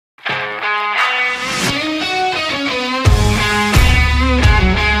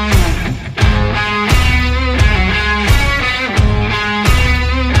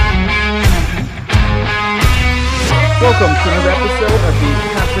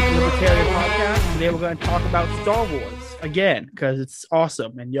today we're going to talk about Star Wars again because it's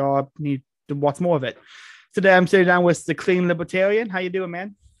awesome and y'all need to watch more of it. Today I'm sitting down with the Clean Libertarian. How you doing,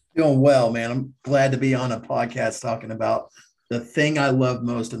 man? Doing well, man. I'm glad to be on a podcast talking about the thing I love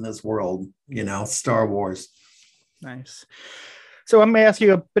most in this world, Star Wars. Nice. So I'm going to ask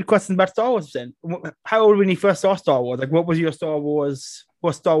you a bit of questions about Star Wars then. How old were you when you first saw Star Wars? Like, what was your Star Wars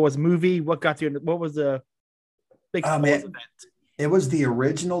movie? What got you? What was the big Star Wars event? It was the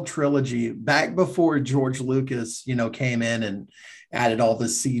original trilogy back before George Lucas, came in and added all the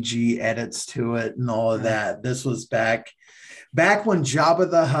CG edits to it and all of that. This was back when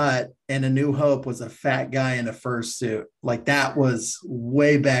Jabba the Hutt and A New Hope was a fat guy in a fursuit. Like that was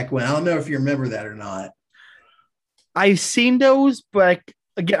way back when. I don't know if you remember that or not. I've seen those, but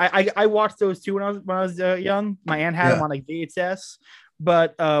again, I watched those too when I was young. My aunt had them on like VHS,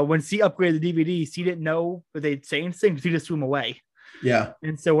 but when she upgraded the DVDs, she didn't know that they'd say anything. She just threw them away. Yeah.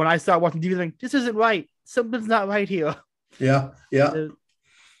 And so when I started watching DVDs, like, this isn't right. Something's not right here. Yeah. Oh,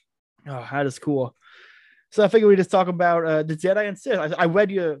 that is cool. So I figured we just talk about the Jedi and Sith. I read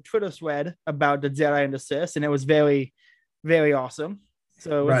your Twitter thread about the Jedi and the Sith, and it was very, very awesome.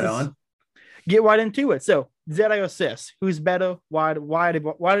 So right on. Get right into it. So Jedi or Sith, who's better? Why do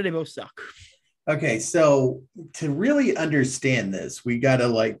they both suck? Okay, so to really understand this, we got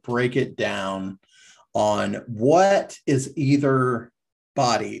to break it down on what is either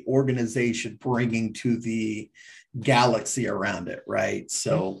body organization bringing to the galaxy around it, right?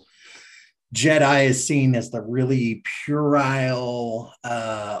 So Jedi is seen as the really puerile,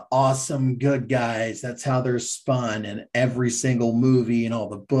 awesome good guys. That's how they're spun in every single movie and all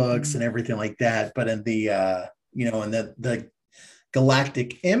the books and everything like that. But in the the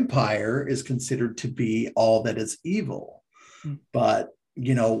Galactic Empire is considered to be all that is evil. But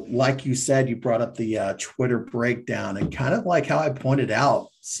like you said, you brought up the Twitter breakdown, and kind of like how I pointed out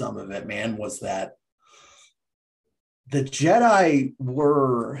some of it, man, was that the Jedi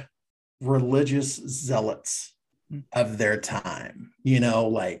were religious zealots of their time,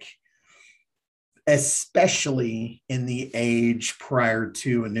 especially in the age prior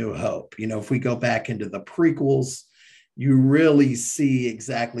to A New Hope. If we go back into the prequels, you really see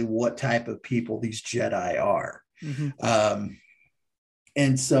exactly what type of people these Jedi are.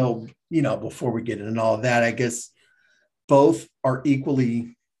 And so, before we get into all of that, I guess both are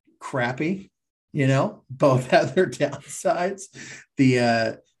equally crappy, both have their downsides.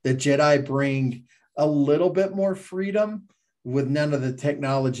 The Jedi bring a little bit more freedom with none of the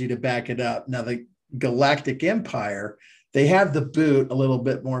technology to back it up. Now, the Galactic Empire, they have the boot a little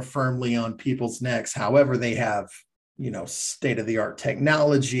bit more firmly on people's necks. However, they have, state-of-the-art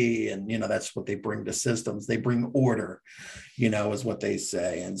technology, and, that's what they bring to systems. They bring order, is what they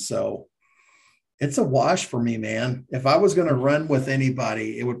say. And so it's a wash for me, man. If I was going to run with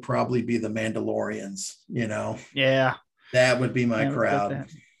anybody, it would probably be the Mandalorians, Yeah. That would be my crowd.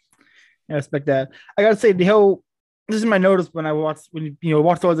 I respect that. I gotta say, this is my notice when I watched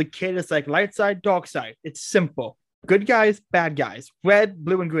as a kid. It's like light side, dark side. It's simple. Good guys, bad guys. Red,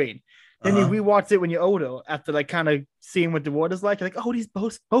 blue, and green. Then you rewatch it when you're older, after kind of seeing what the world is like. You're like, oh,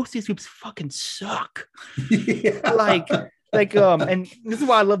 both these groups fucking suck. Yeah. And this is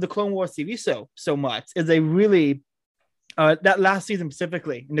why I love the Clone Wars TV so much. Is they really that last season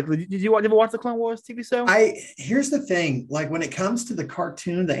specifically. Did you ever watch the Clone Wars TV show? Here's the thing. When it comes to the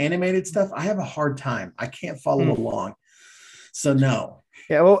cartoon, the animated stuff, I have a hard time. I can't follow along. So no.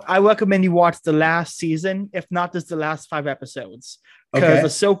 Yeah, well, I recommend you watch the last season, if not just the last 5 episodes. Because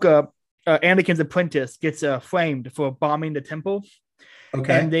Ahsoka, Anakin's apprentice, gets framed for bombing the temple.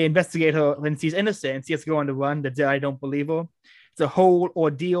 Okay. And they investigate her when she's innocent. She has to go on the run. The Jedi don't believe her. It's a whole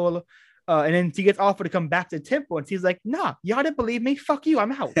ordeal. And then she gets offered to come back to the temple, and she's like, nah, y'all didn't believe me. Fuck you,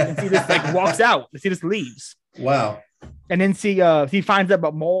 I'm out. And she just walks out. She just leaves. Wow. And then she finds out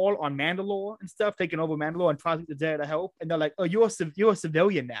about Maul on Mandalore and stuff, taking over Mandalore and trying to get the Jedi to help. And they're like, oh, you're a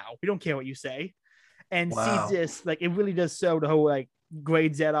civilian now. We don't care what you say. And she just, it really does show the whole,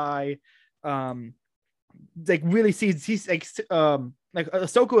 great Jedi, really sees, he's,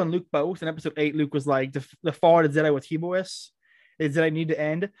 Ahsoka and Luke both. In episode 8, Luke was like, the fall of the Jedi was hubris. Is that I need to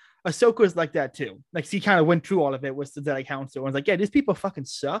end. Ahsoka is like that too. She kind of went through all of it with the Jedi Council and was like, yeah, these people fucking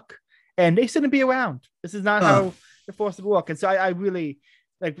suck and they shouldn't be around. This is not how the Force would work. And so I really,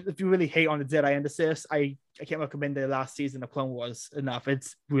 if you really hate on the Jedi and the Sith, I can't recommend the last season of Clone Wars enough.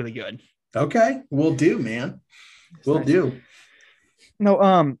 It's really good. Okay. Will do, man. Will do. No,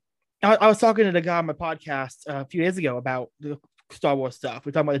 I was talking to the guy on my podcast a few days ago about the Star Wars stuff.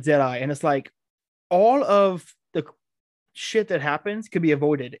 We're talking about the Jedi, and it's all of the shit that happens could be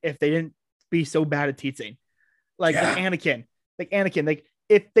avoided if they didn't be so bad at teaching. Anakin.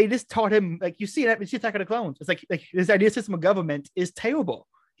 if they just taught him, like you see that, it's Attack of the Clones. It's like this idea system of government is terrible.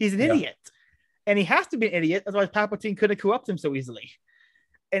 He's an idiot. And he has to be an idiot. Otherwise, Palpatine couldn't corrupt him so easily.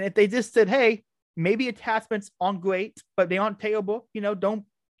 And if they just said, hey, maybe attachments aren't great, but they aren't terrible, don't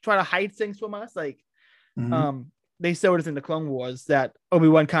try to hide things from us. Like, they showed us in the Clone Wars that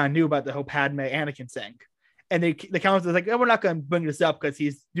Obi-Wan kind of knew about the whole Padme Anakin thing. And the council was like, oh, we're not going to bring this up because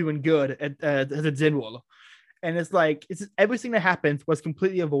he's doing good as a general. And it's like, everything that happened was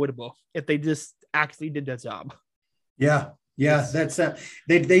completely avoidable if they just actually did their job. Yeah. That's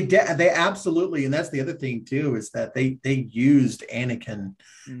they absolutely, and that's the other thing too, is that they used Anakin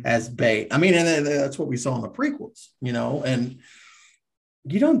as bait. I mean, and that's what we saw in the prequels, and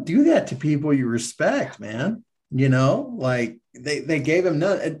you don't do that to people you respect, man. Like they gave him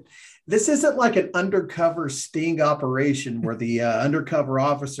none. This isn't like an undercover sting operation where the undercover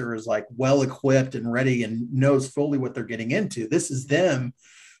officer is like well equipped and ready and knows fully what they're getting into. This is them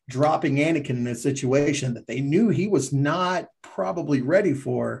dropping Anakin in a situation that they knew he was not probably ready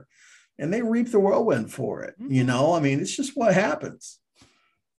for, and they reaped the whirlwind for it. I mean, it's just what happens.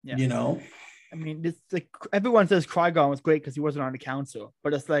 I mean, it's like everyone says Qui-Gon was great because he wasn't on the council,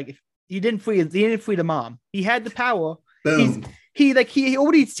 but it's like if he didn't free the mom. He had the power. Boom. He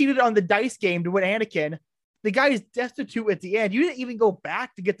already seated on the dice game to win Anakin. The guy is destitute at the end. You didn't even go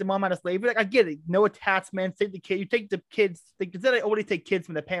back to get the mom out of slavery. Like, I get it. No attachment. Take the kid. You take the kids. Because then I already take kids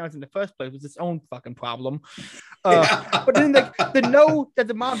from their parents in the first place. It was its own fucking problem. But then the know that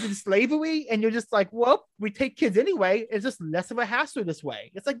the mom's in slavery, and you're just like, well, we take kids anyway. It's just less of a hassle this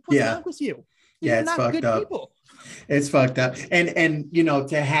way. It's like, what's wrong with you? You're it's fucked up. People. It's fucked up. And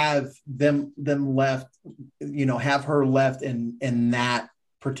to have them left, have her left in that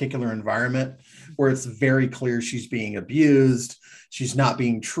particular environment where it's very clear she's being abused, she's not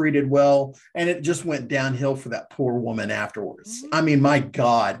being treated well, and it just went downhill for that poor woman afterwards. I mean, my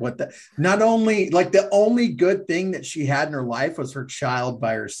God, not only like the only good thing that she had in her life was her child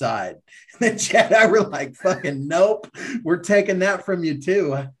by her side. And the Jedi were like, fucking nope, we're taking that from you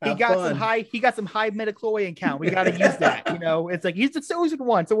too. He got some high midichlorian count. We got to use that. It's like he's the chosen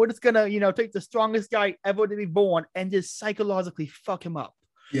one, so we're just gonna take the strongest guy ever to be born and just psychologically fuck him up.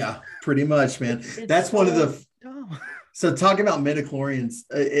 Yeah, pretty much, man. That's one of the dumb. So talking about midichlorians,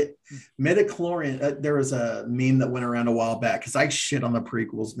 midichlorian, there was a meme that went around a while back because I shit on the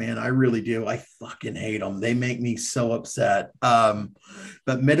prequels, man. I really do. I fucking hate them. They make me so upset. But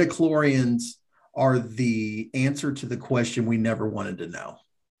midichlorians are the answer to the question we never wanted to know.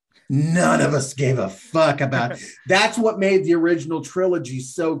 None of us gave a fuck about it. That's what made the original trilogy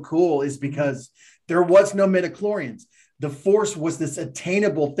so cool, is because there was no midichlorians. The Force was this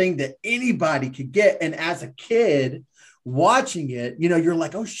attainable thing that anybody could get. And as a kid watching it, you're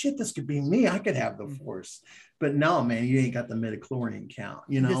like, oh shit, this could be me. I could have the Force. But no, man, you ain't got the midichlorian count,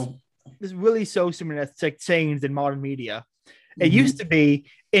 This really shows something that's like changed in modern media. It used to be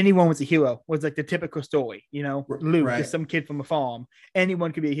anyone was a hero, was like the typical story, Luke is some kid from a farm.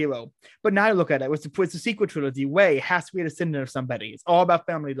 Anyone could be a hero. But now look at it. It's the sequel trilogy. Rey has to be a descendant of somebody. It's all about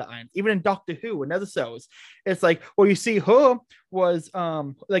family lines. Even in Doctor Who and other shows, it's like, well, you see her was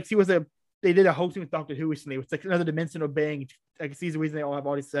they did a whole thing with Doctor Who recently. It's like another dimensional being. I can see the reason they all have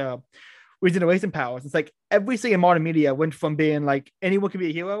all these regeneration powers. It's like everything in modern media went from being like anyone can be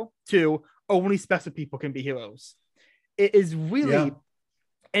a hero to only special people can be heroes. It is really,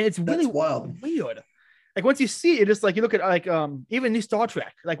 and it's really wild, weird. Like once you see it, just like you look at like even new Star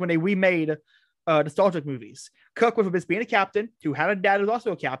Trek, like when they remade the Star Trek movies, Kirk went from just being a captain who had a dad who was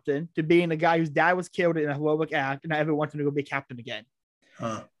also a captain to being a guy whose dad was killed in a heroic act, and now everyone wants him to go be a captain again.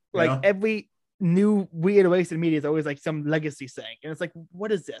 Every new reiteration in media is always like some legacy thing, and it's like,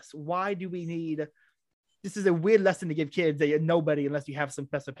 what is this? Why do we need? This is a weird lesson to give kids that you're nobody unless you have some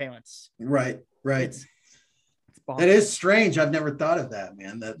special parents. Right. That is strange. I've never thought of that,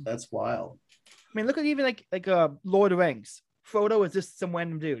 man. That's wild. I mean, look at even like Lord of the Rings. Frodo is just some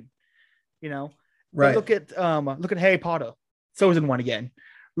random dude, Right. Look at Harry Potter. Chosen one again.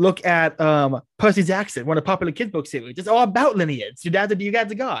 Look at Percy Jackson, one of the popular kids book series. It's all about lineage. Your dad's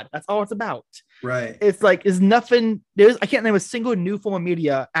a god. That's all it's about. Right. It's like there's nothing. I can't name a single new form of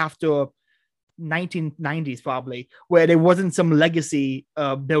media after 1990s probably where there wasn't some legacy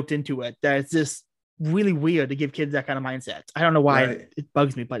built into it. That's just really weird to give kids that kind of mindset. I don't know why it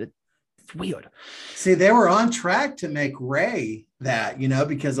bugs me, but it's weird. See, they were on track to make Rey that,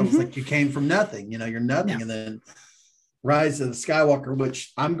 because it was like you came from nothing, you're nothing. Yeah. And then Rise of the Skywalker,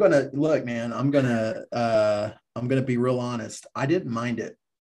 which I'm gonna be real honest. I didn't mind it.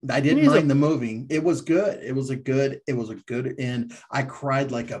 I didn't mind the movie. It was good. It was a good end. I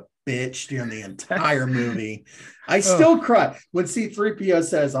cried like a bitch during the entire movie. I still cry when C-3PO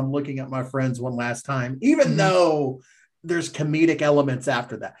says, "I'm looking at my friends one last time," even though there's comedic elements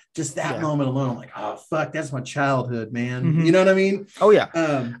after that. Just that moment alone, I'm like, oh fuck, that's my childhood, man. You know what I mean? Oh yeah.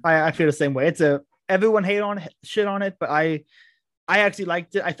 I feel the same way. Everyone shit on it, but I actually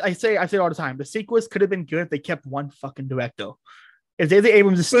liked it. I say it all the time. The sequels could have been good if they kept one fucking director. If J.J.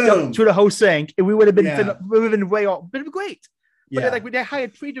 Abrams just stuck to the whole thing, we would have been been great. But they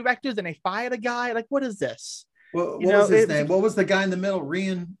hired 3 directors and they fired a guy. Like, what is this? What was his name? What was the guy in the middle?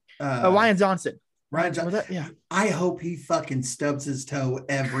 Rian Johnson. Ryan Johnson. Yeah. I hope he fucking stubs his toe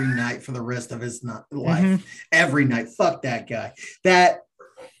every night for the rest of his life. Every night. Fuck that guy. That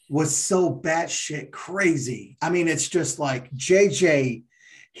was so batshit crazy. I mean, it's just like JJ,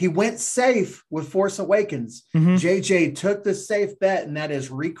 he went safe with Force Awakens. JJ took the safe bet, and that is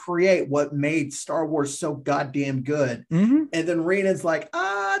recreate what made Star Wars so goddamn good. And then Renan's like,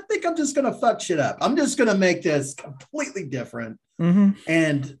 I think I'm just going to fuck shit up. I'm just going to make this completely different.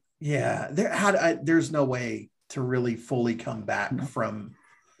 And yeah, there's no way to really fully come back from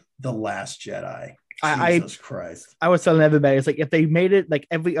The Last Jedi. Jesus Christ. I was telling everybody, it's like if they made it like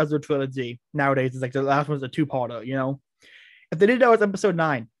every other trilogy nowadays, it's like the last one's a 2-parter, you know? If they did that with episode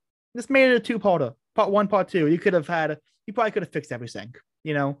 9, just made it a 2-parter, part 1, part 2, you probably could have fixed everything,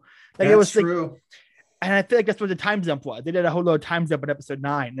 you know? Like that's it was true. And I feel like that's what the time jump was. They did a whole lot of time jump in episode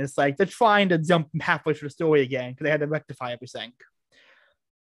 9. And it's like they're trying to jump halfway through the story again because they had to rectify everything.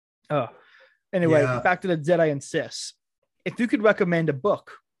 Anyway, back to the Jedi and Sith. If you could recommend a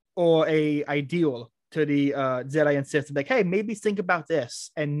book or a ideal to the Jedi and Sith, like, hey, maybe think about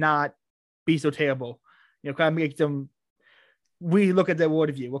this and not be so terrible. You know, kind of make them look at their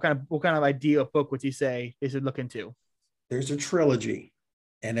worldview. What kind of ideal book would you say they should look into? There's a trilogy,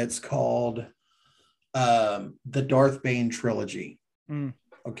 and it's called the Darth Bane trilogy.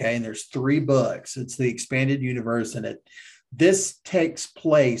 Okay, and there's 3 books. It's the expanded universe, and this takes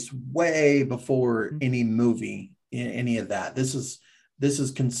place way before any movie, any of that. This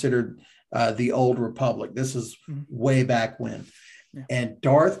is considered the Old Republic. This is way back when. Yeah. And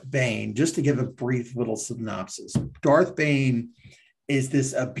Darth Bane, just to give a brief little synopsis, Darth Bane is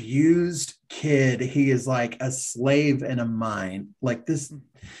this abused kid. He is like a slave in a mine. Like this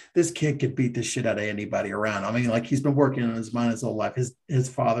kid could beat the shit out of anybody around. I mean, like he's been working on his mind his whole life. His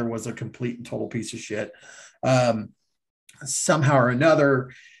father was a complete and total piece of shit. Somehow or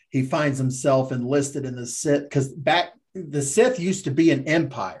another, he finds himself enlisted in the Sith, because the Sith used to be an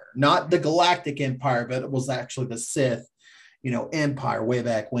empire, not the Galactic Empire, but it was actually the Sith, empire way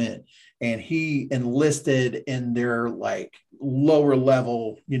back when. And he enlisted in their like lower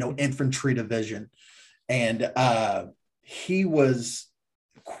level, infantry division. And he was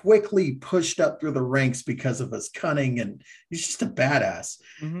quickly pushed up through the ranks because of his cunning, and he's just a badass.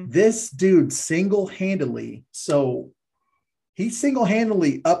 This dude single-handedly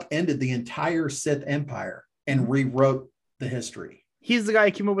upended the entire Sith Empire and rewrote the history. He's the guy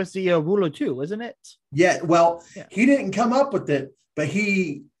who came up with the ruler too, isn't it? Yeah, well, he didn't come up with it, but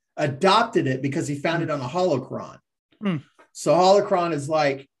he adopted it because he found it on a holocron. So holocron is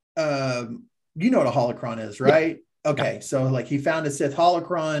like, you know what a holocron is, right? Yeah. Okay, so like he found a Sith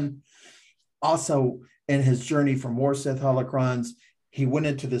holocron. Also, in his journey for more Sith holocrons, he went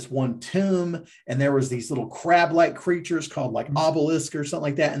into this one tomb, and there was these little crab-like creatures called like obelisk or something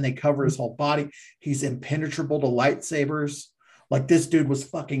like that, and they cover his whole body. He's impenetrable to lightsabers. Like this dude was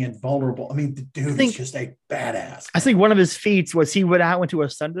fucking invulnerable. I mean, the dude is just a badass. I think one of his feats was he went out into a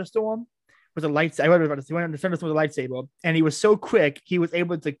thunderstorm with a lightsaber. He went into a thunderstorm with a lightsaber, and he was so quick he was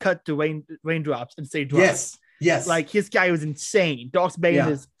able to cut the raindrops and say drops. Yes. Like his guy was insane. Darth Bane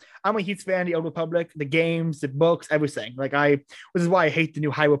is. I'm a huge fan of the Old Republic, the games, the books, everything. Like which is why I hate the new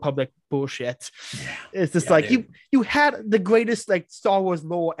High Republic bullshit. Yeah. It's just like you had the greatest like Star Wars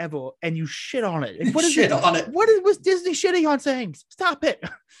lore ever, and you shit on it. Like, what is it? On it? Was Disney shitting on things? Stop it.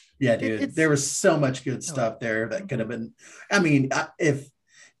 Yeah, dude. There was so much good stuff there that could have been. I mean, if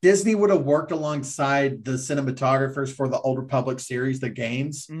Disney would have worked alongside the cinematographers for the Old Republic series, the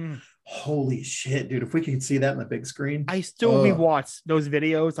games. Holy shit, dude. If we could see that on the big screen. I still rewatch those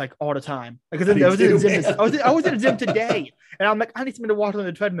videos like all the time. Because I was in the gym today, and I'm like, I need something to watch on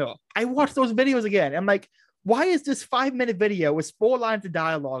the treadmill. I watched those videos again. I'm like, why is this 5-minute video with 4 lines of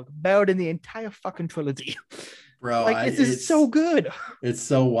dialogue buried in the entire fucking trilogy? Bro, like it's so good. It's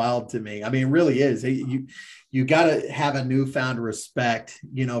so wild to me. I mean, it really is. You got to have a newfound respect,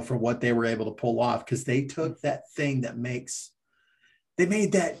 for what they were able to pull off, because they took that thing that made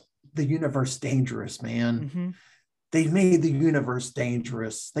the universe dangerous, man. they made the universe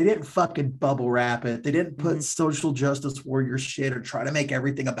dangerous. They didn't fucking bubble wrap it. They didn't put social justice warrior shit or try to make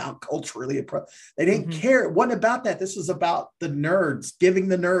everything about culturally. They didn't care. It wasn't about that. This was about the nerds, giving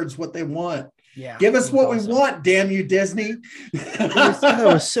the nerds what they want. Yeah. Give us what we want, damn you, Disney. It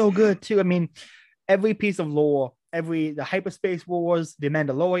was so good too. I mean, every piece of lore, the hyperspace wars, the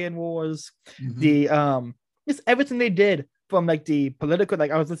Mandalorian wars, the just everything they did from like the political,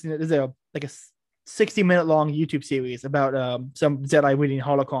 like I was listening to there's a 60-minute long YouTube series about some Jedi reading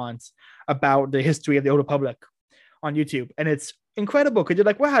holocrons about the history of the Old Republic on YouTube. And it's incredible because you're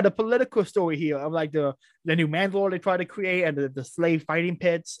like, wow, the political story here of like the new Mandalore they tried to create and the slave fighting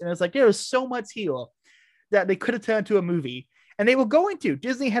pits. And it's like, there's so much here that they could have turned to a movie. And they were going to.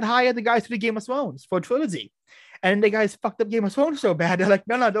 Disney had hired the guys to do Game of Thrones for a trilogy. And the guys fucked up Game of Thrones so bad. They're like,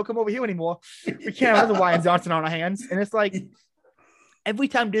 no, don't come over here anymore. We can't have the Ryan Johnson on our hands. And it's like, every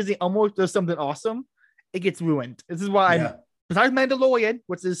time Disney almost does something awesome, it gets ruined. This is why, besides Mandalorian,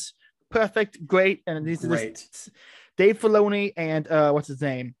 which is perfect, great, and these great. Dave Filoni and what's his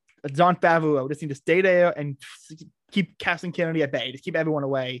name, Jon Favreau, just need to stay there and keep Kathleen Kennedy at bay, just keep everyone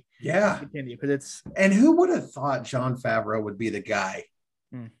away. Yeah, continue because it's. And who would have thought Jon Favreau would be the guy?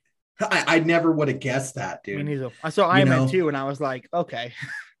 I never would have guessed that, dude. Me neither. I saw Iron Man 2, and I was like, okay,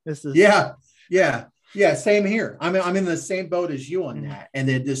 this is. Yeah, same here. I'm in the same boat as you on that. And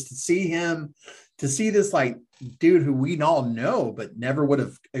then just to see this like dude who we all know, but never would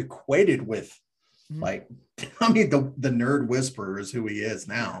have equated with like, I mean, the nerd whisperer is who he is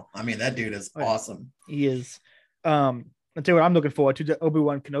now. I mean, that dude is awesome. He is. I'll tell you what I'm looking forward to, the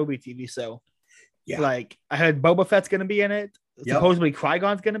Obi-Wan Kenobi TV show. Yeah. Like I heard Boba Fett's going to be in it. Supposedly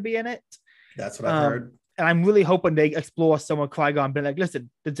Qui-Gon's going to be in it. That's what I heard. And I'm really hoping they explore some of Qui-Gon, but like,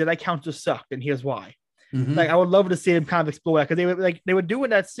 listen, the Jedi Council sucked, and here's why. Like, I would love to see him kind of explore that because they were doing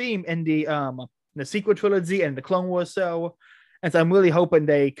that scene in the sequel trilogy and the Clone Wars show, and so I'm really hoping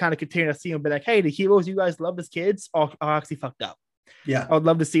they kind of continue to see him, be like, hey, the heroes you guys loved as kids are actually fucked up. Yeah, I would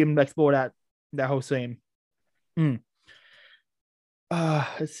love to see him explore that whole scene.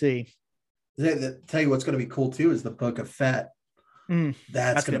 Let's see. Tell you what's going to be cool too is the Book of Fett.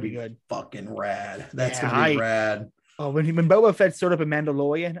 That's going to be good. Fucking rad. That's going to be rad. Oh, when Boba Fett showed up in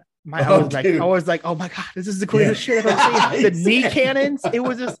Mandalorian, I was like, oh my god, this is the coolest shit I've ever seen. The knee cannons, it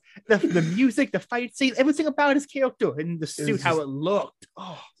was just the music, the fight scenes, everything about his character and the suit, how it looked.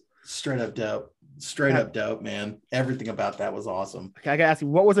 Oh, straight up dope, man. Everything about that was awesome. Okay, I gotta ask you,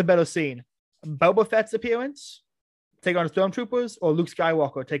 what was a better scene? Boba Fett's appearance, take on the Stormtroopers, or Luke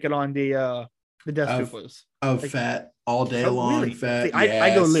Skywalker taking on the Death Troopers? Fett all day long. Really? Fett. See,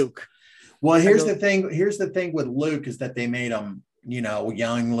 I go Luke. Well, here's the thing. Here's the thing with Luke is that they made him,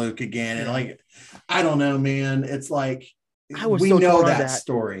 young Luke again, and like, I don't know, man. It's like we know that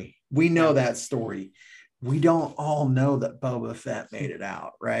story. We know that story. We don't all know that Boba Fett made it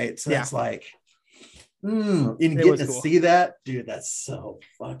out, right? So it's like, and getting to see that, dude, that's so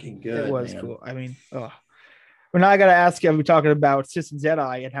fucking good. It was cool. I mean, well, now I gotta ask you. We're talking about Sith and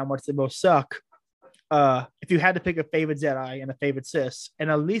Jedi and how much they both suck. If you had to pick a favorite Jedi and a favorite Sith, and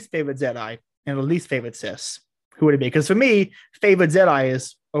a least favorite Jedi and a least favorite Sith, who would it be? Because for me, favorite Jedi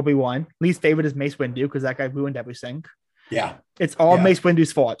is Obi-Wan. Least favorite is Mace Windu because that guy ruined everything. Yeah. It's all Mace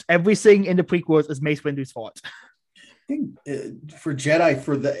Windu's fault. Everything in the prequels is Mace Windu's fault. I think for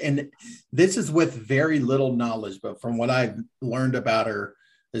Jedi, and this is with very little knowledge, but from what I've learned about her,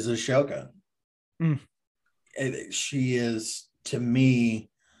 is Ashoka. She is, to me,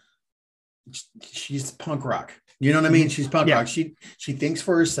 she's punk rock. You know what I mean? She's punk rock. She thinks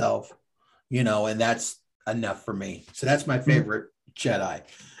for herself, and that's enough for me. So that's my favorite Jedi.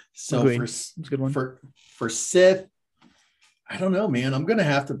 So for Sith, I don't know, man. I'm gonna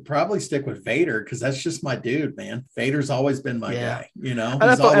have to probably stick with Vader because that's just my dude, man. Vader's always been my guy. He's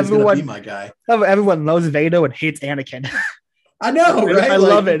always gonna be my guy. Everyone loves Vader and hates Anakin. I know, right? I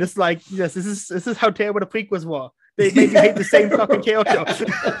love it. It's like, yes, this is how terrible the prequels were. They made you hate the same fucking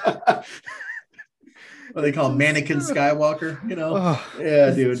character. What they call Mannequin Skywalker, dude,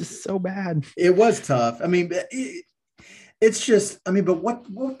 it's just so bad. It was tough. I mean, it's just, but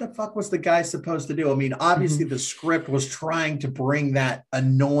what the fuck was the guy supposed to do? I mean, obviously the script was trying to bring that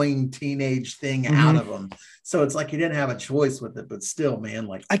annoying teenage thing out of him. So it's like he didn't have a choice with it, but still, man,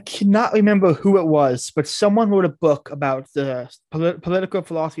 like I cannot remember who it was, but someone wrote a book about the political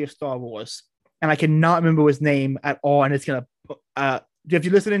philosophy of Star Wars, and I cannot remember his name at all. And it's gonna, if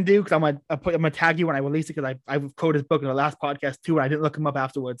you listen and do, because I'm gonna tag you when I release it because I quoted his book in the last podcast too, and I didn't look him up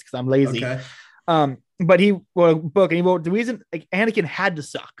afterwards because I'm lazy. Okay. But he wrote a book and he wrote the reason like Anakin had to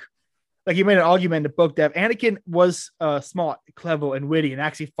suck. like he made an argument in the book that if Anakin was smart, clever, and witty, and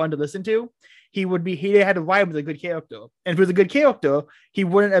actually fun to listen to, he had to write him as a good character. And if he was a good character, he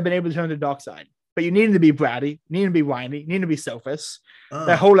wouldn't have been able to turn to the dark side. But you need him to be bratty, you need him to be whiny, you need him to be selfish.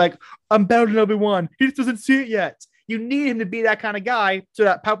 That whole like, I'm better than Obi-Wan, he just doesn't see it yet. You need him to be that kind of guy so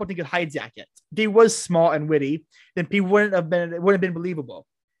that Palpatine could hijack it. If he was smart and witty, then it wouldn't have been believable.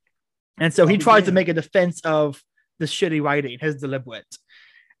 And so he tries to make a defense of the shitty writing, his deliberate.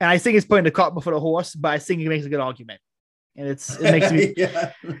 And I think he's putting the cart before the horse, but I think he makes a good argument. And it makes me.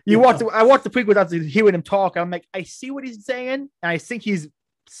 I watched the prequels after hearing him talk. And I'm like, I see what he's saying, and I think he's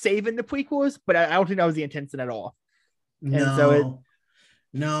saving the prequels, but I don't think that was the intention at all.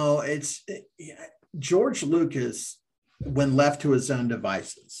 It's George Lucas, when left to his own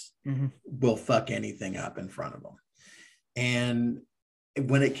devices, will fuck anything up in front of him. And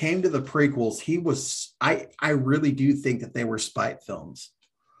when it came to the prequels, I really do think that they were spite films.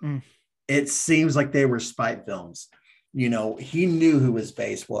 It seems like they were spite films. You know, he knew who his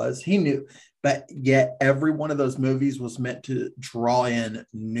base was. He knew, but yet every one of those movies was meant to draw in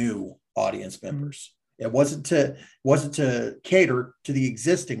new audience members. It wasn't to cater to the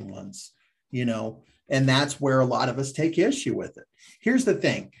existing ones, you know, and that's where a lot of us take issue with it. Here's the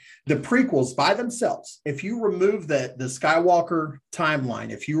thing. The prequels by themselves, if you remove the Skywalker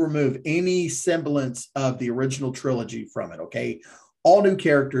timeline, if you remove any semblance of the original trilogy from it, okay, all new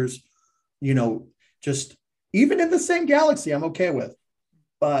characters, you know, just even in the same galaxy, I'm okay with.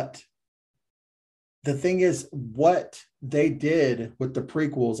 But the thing is, what they did with the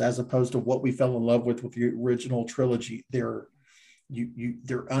prequels, as opposed to what we fell in love with the original trilogy, they're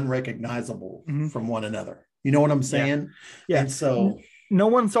unrecognizable from one another. You know what I'm saying? Yeah. And so no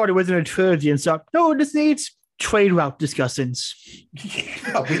one thought it was in a trilogy and stuff. No, this needs trade route discussions.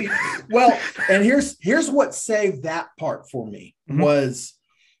 Well, and here's what saved that part for me was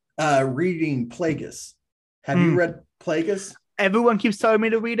reading Plagueis. Have you read Plagueis? Everyone keeps telling me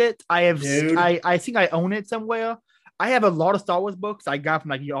to read it. I have. Dude. I think I own it somewhere. I have a lot of Star Wars books I got from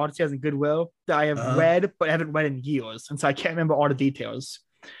like the Odyssey and Goodwill that I have read, but haven't read in years, and so I can't remember all the details.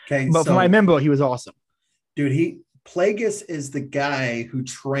 Okay, but from what I remember, he was awesome. Dude, Plagueis is the guy who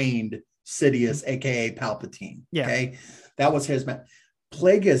trained Sidious, aka Palpatine. Yeah. Okay, that was his man.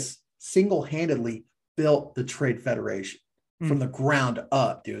 Plagueis single-handedly built the Trade Federation from the ground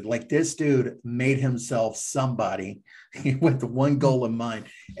up, dude. Like, this dude made himself somebody with one goal in mind,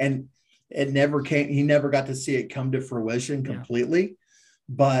 and it never came. He never got to see it come to fruition completely,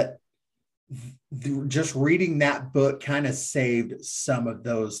 but just reading that book kind of saved some of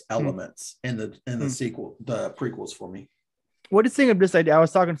those elements in the sequel, the prequels for me. What do you think of this idea? I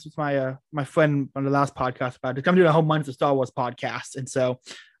was talking to my friend on the last podcast about it. I'm doing a whole month of Star Wars podcast, and so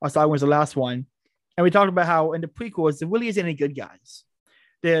I was talking with the last one. And we talked about how in the prequels, there really isn't any good guys.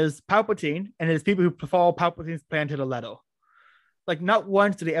 There's Palpatine, and there's people who follow Palpatine's plan to the letter. Like, not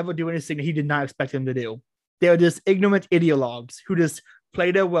once did they ever do anything that he did not expect them to do. They're just ignorant ideologues who just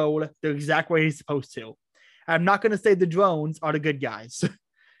play their role the exact way he's supposed to. I'm not going to say the drones are the good guys.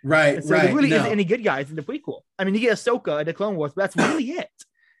 Right, so there really isn't any good guys in the prequel. I mean, you get Ahsoka in the Clone Wars, but that's really it.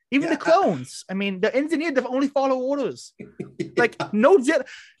 Even the clones. I mean, the engineers only follow orders. Like, no Jedi.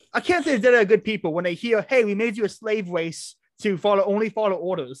 I can't say Jedi are good people when they hear, hey, we made you a slave race to only follow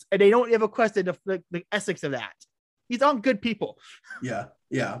orders. And they don't ever question the ethics of that. These aren't good people.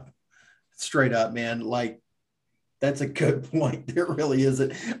 Yeah. Straight up, man. Like, that's a good point. There really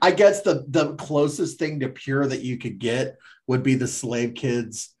isn't. I guess the closest thing to pure that you could get would be the slave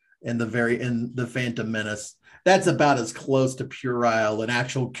kids in the Phantom Menace. That's about as close to puerile and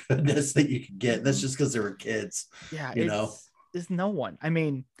actual goodness that you could get. That's just because they were kids. Yeah, there's no one. I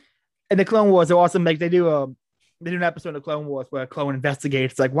mean, in the Clone Wars, they're awesome. Like, they do an episode of the Clone Wars where a clone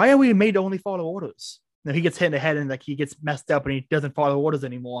investigates, like, why are we made to only follow orders? He gets hit in the head and like he gets messed up and he doesn't follow orders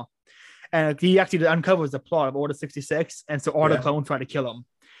anymore. And he actually uncovers the plot of Order 66, and so all the clones try to kill him.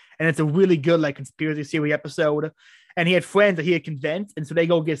 And it's a really good like conspiracy theory episode. And he had friends that he had convinced, and so they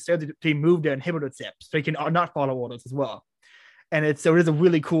go get surgery to remove their inhibitor tips so he can not follow orders as well. And it is a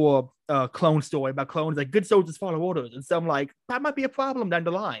really cool clone story about clones. Like, good soldiers follow orders, and so I'm like, that might be a problem down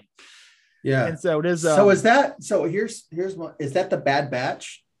the line. Yeah. And so there's here's one. Is that the Bad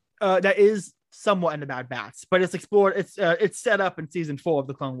Batch? That is somewhat in the Bad Batch, but it's explored. It's set up in season 4 of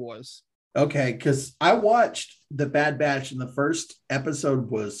the Clone Wars. Okay, because I watched the Bad Batch, and the first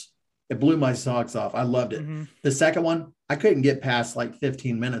episode it blew my socks off. I loved it. The second one, I couldn't get past like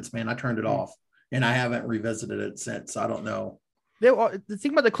 15 minutes, man. I turned it off, and I haven't revisited it since. I don't know. The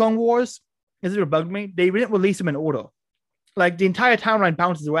thing about the Clone Wars is it bugged me. They didn't release them in order. Like, the entire timeline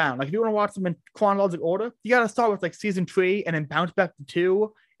bounces around. Like, if you want to watch them in chronological order, you got to start with like season 3 and then bounce back to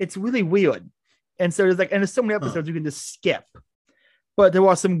 2 It's really weird. And so there's so many Huh. episodes you can just skip. But there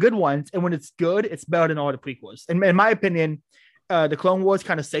are some good ones, and when it's good, it's better than all the prequels. And in my opinion, the Clone Wars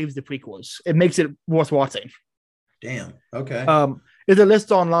kind of saves the prequels. It makes it worth watching. Damn. Okay. There's a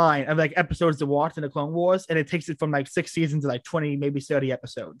list online of like episodes to watch in the Clone Wars, and it takes it from like 6 seasons to like 20, maybe 30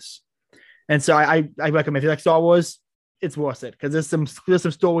 episodes. And so I recommend if you like Star Wars, it's worth it because there's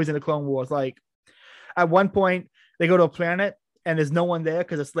some stories in the Clone Wars. Like at one point, they go to a planet and there's no one there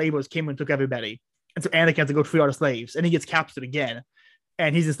because the slavers came and took everybody. And so Anakin has to go free all the slaves, and he gets captured again,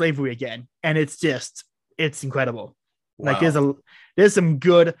 and he's in slavery again. And it's incredible. Wow. Like there's some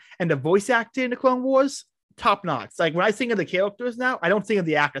good, and the voice acting in the Clone Wars, top notch. Like when I think of the characters now, I don't think of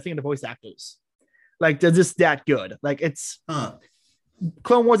the actor, I think of the voice actors. Like they're just that good. Like it's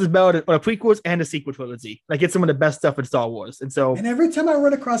Clone Wars is better than the prequels and the sequel trilogy. Like it's some of the best stuff in Star Wars. And so, and every time I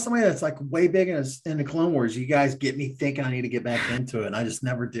run across somebody that's like way big in the Clone Wars, you guys get me thinking I need to get back into it, and I just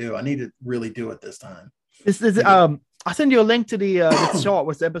never do. I need to really do it this time. I'll send you a link to the short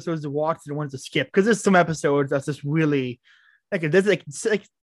with the episodes to watch and the ones to skip, because there's some episodes that's just really like there's like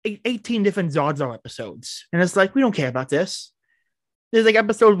 18 different Jar Jar episodes, and it's like we don't care about this. There's like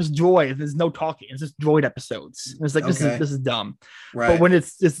episodes with droid, there's no talking, it's just droid episodes. And it's like this is dumb. Right. But when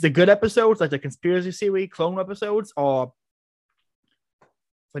it's the good episodes, like the conspiracy theory clone episodes, are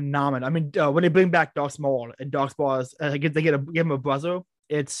phenomenal. I mean, when they bring back Darth Maul and Darth Maul, give him a buzzer.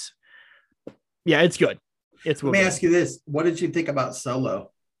 It's good. Let me ask you this: what did you think about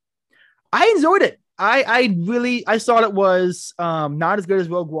Solo? I enjoyed it. I thought it was not as good as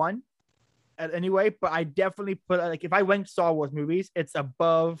Rogue One, anyway. But I definitely put like if I rank Star Wars movies, it's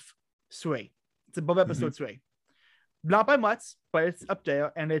above 3. It's above Episode 3, not by much, but it's up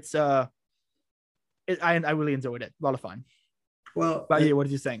there, and it's I really enjoyed it. A lot of fun. Well, but what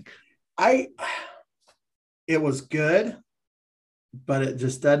did you think? It was good, but it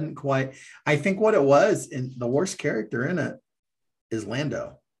just doesn't quite. I think what it was, and the worst character in it is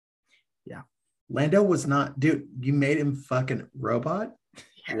Lando. Yeah. Lando was not, dude, you made him fucking robot?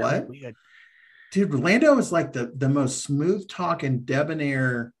 Yeah, what? Dude, Lando is like the most smooth talking,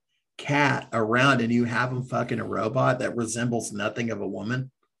 debonair cat around, and you have him fucking a robot that resembles nothing of a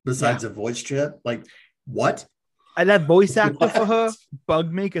woman besides a voice chip. Like, what? And that voice actor for her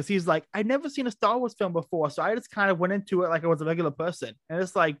bugged me because he's like, I'd never seen a Star Wars film before, so I just kind of went into it like I was a regular person, and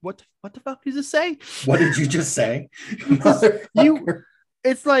it's like, what the fuck did you just say? What did you just say?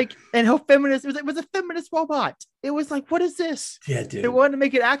 It's like, and her feminist, it was a feminist robot. It was like, what is this? Yeah, dude. They wanted to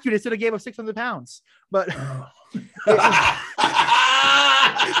make it accurate, so they gave her 600 pounds. But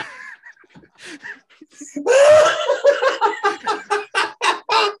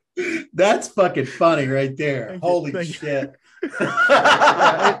that's fucking funny right there. Holy shit.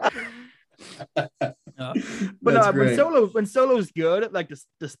 But when Solo's good, like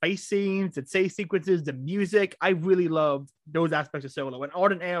the space scenes, the chase sequences, the music, I really loved those aspects of Solo. And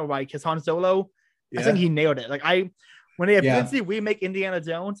Arden Ehrenreich, his Han Solo, I think he nailed it. Like when they eventually remake Indiana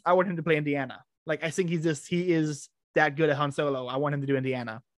Jones, I want him to play Indiana. Like I think he is that good at Han Solo. I want him to do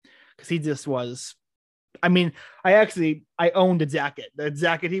Indiana because he just was. I mean, I own the jacket. The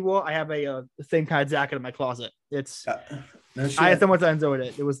jacket he wore, I have the same kind of jacket in my closet. It's I had so much I enjoyed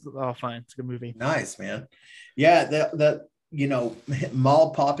it. It was fine. It's a good movie. Nice, man. Yeah, that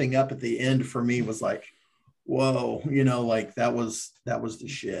Maul popping up at the end for me was like, whoa, like that was the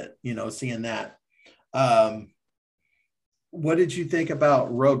shit, seeing that. What did you think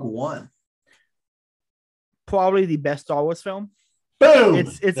about Rogue One? Probably the best Star Wars film. Boom.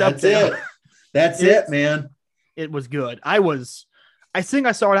 It's up there. That's it, man. It was good. I think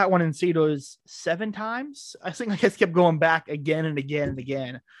I saw that one in theaters 7 times. I think I just kept going back again and again and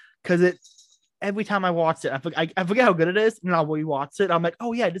again because every time I watched it, I forget how good it is, and I'll rewatch it. I'm like,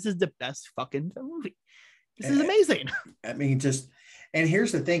 oh yeah, this is the best fucking movie. This is amazing. I mean, and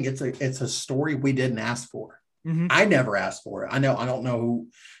here's the thing: it's a story we didn't ask for. Mm-hmm. I never asked for it. I don't know who,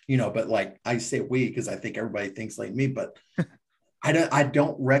 but like I say we because I think everybody thinks like me, but. I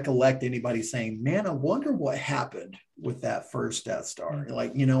don't recollect anybody saying, man, I wonder what happened with that first Death Star.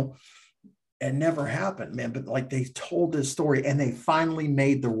 Like, it never happened, man. But like they told this story and they finally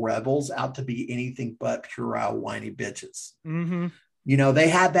made the rebels out to be anything but puerile, whiny bitches. Mm-hmm. They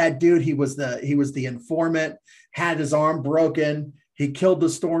had that dude. He was the informant, had his arm broken. He killed the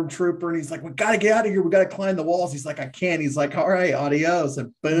stormtrooper and he's like, we got to get out of here. We got to climb the walls. He's like, I can't. He's like, all right, adios.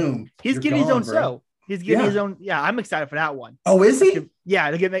 And boom. He's getting his own show. He's getting his own. Yeah, I'm excited for that one. Oh, is he?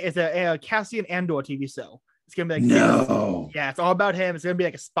 Yeah, it's a Cassian Andor TV show. It's gonna be like it's all about him. It's gonna be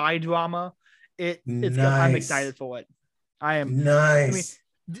like a spy drama. I'm excited for it. I am nice.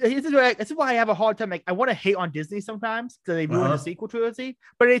 this is why I have a hard time. Like, I want to hate on Disney sometimes because they ruined the sequel trilogy,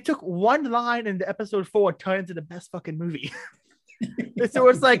 but they took one line in the episode 4 and turned it into the best fucking movie. So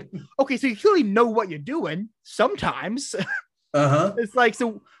it's like, okay, so you clearly know what you're doing sometimes. It's like,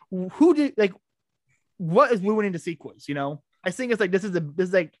 so who did, like, what is ruining the sequels? You know, I think it's like, this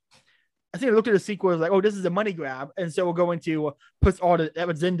is like, I think I looked at the sequel like, oh, this is a money grab, and so we're going to put all the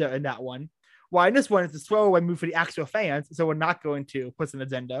agenda in that one. Why in this one it's a throwaway move for the actual fans, so we're not going to put an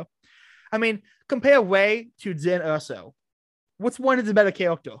agenda. I mean, compare Rey to Jyn Erso. Which one is a better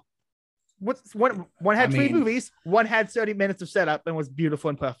character? What's one had 3 movies, one had 30 minutes of setup and was beautiful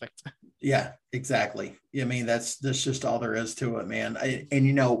and perfect. Yeah, exactly. I mean, that's just all there is to it, man. And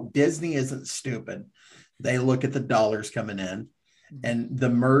you know, Disney isn't stupid. They look at the dollars coming in. And the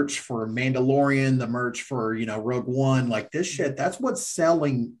merch for Mandalorian, the merch for, you know, Rogue One, like this shit, that's what's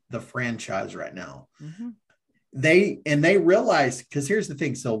selling the franchise right now. They realized, because here's the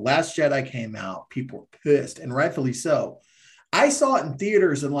thing. So Last Jedi came out, people were pissed, and rightfully so. I saw it in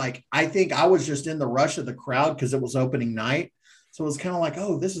theaters, and like, I think I was just in the rush of the crowd because it was opening night. So it was kind of like,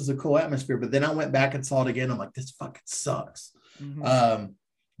 oh, this is a cool atmosphere. But then I went back and saw it again. I'm like, this fucking sucks.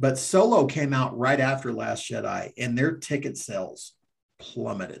 But Solo came out right after Last Jedi, and their ticket sales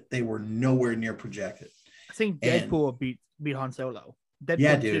plummeted. They were nowhere near projected. I think Deadpool beat Han Solo.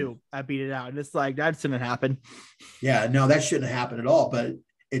 Deadpool 2, I beat it out. And it's like, that shouldn't happen. Yeah, no, that shouldn't happen at all. But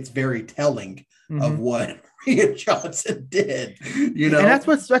it's very telling of what Rian Johnson did. You know, and that's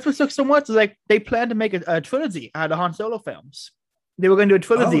what took so much. Is like, they planned to make a trilogy out of the Han Solo films. They were going to do a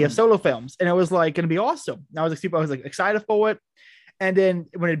trilogy of Solo films, and it was like going to be awesome. I was like excited for it. And then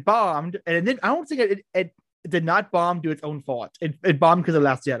when it bombed, and then I don't think it did not bomb due to its own fault. It bombed because of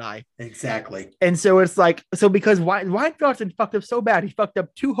Last Jedi. Exactly. And so it's like, so because Rian Johnson fucked up so bad, he fucked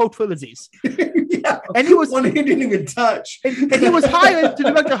up 2 whole trilogies. Yeah. And he was one he didn't even touch. And he was hired to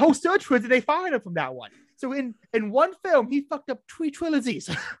direct the whole third trilogy. They fired him from that one. So in one film, he fucked up 3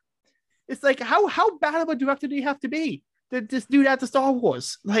 trilogies. It's like, how bad of a director do you have to be to just do that to Star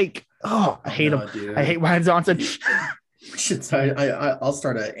Wars? Like, I hate him. Dude. I hate Rian Johnson. I'll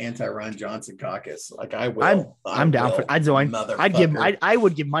start an anti-Rian Johnson caucus. Like, I will. I'm down for it. I'd join. I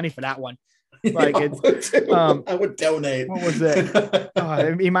would give money for that one. Like, I would donate. What was it?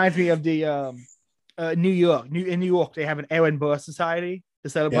 It reminds me of the New York. In New York, they have an Aaron Burr Society to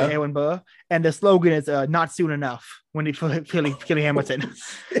celebrate Aaron Burr, and the slogan is "Not soon enough" when they killing Hamilton.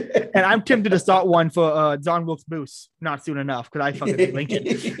 And I'm tempted to start one for John Wilkes Booth, "Not soon enough," because I fucking hate Lincoln,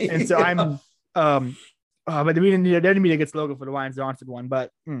 and so I'm but they didn't need a good slogan for the Rian Johnson one.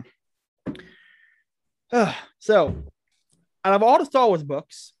 But so out of all the Star Wars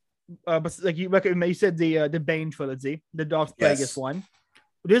books, but like you said, the Bane trilogy, the Darth Plagueis one,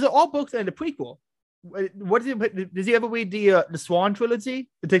 these are all books and the prequel. What does he ever read the Swan trilogy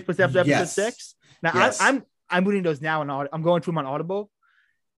that takes place after episode 6? Now I'm reading those now, and I'm going through them on Audible,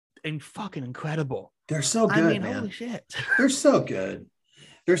 and fucking incredible. They're so good, man. Holy shit. They're so good.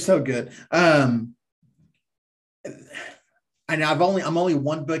 They're so good. And I'm only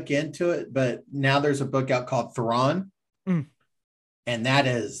one book into it, but now there's a book out called Thrawn. And that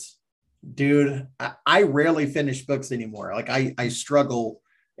is, dude, I rarely finish books anymore. Like, I struggle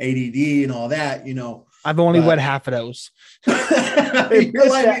ADD and all that, you know. I've only read half of those.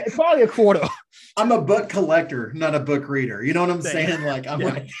 It's probably a quarter. I'm a book collector, not a book reader. You know what I'm saying? Like, I'm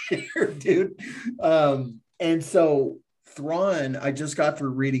right here, dude. And so Thrawn, I just got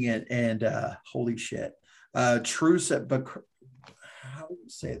through reading it, and holy shit. Truce at how do you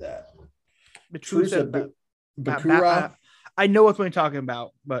say that? The Truce at Bakura. I know what we're talking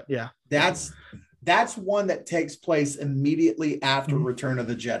about, but yeah. That's one that takes place immediately after Return of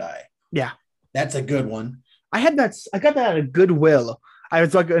the Jedi. Yeah. That's a good one. I got that at a Goodwill. I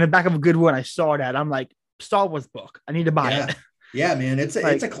was like in the back of a Goodwill, and I saw that. I'm like, Star Wars book. I need to buy it. Yeah, man. It's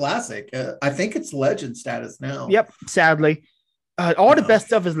a classic. I think it's legend status now. Yep. Sadly. All the best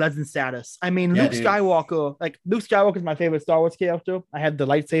stuff is legend status. I mean, Luke Skywalker is my favorite Star Wars character. I had the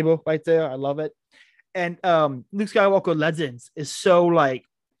lightsaber right there. I love it. And Luke Skywalker Legends is so like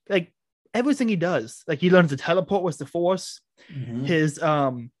everything he does. Like, he learns to teleport with the Force. His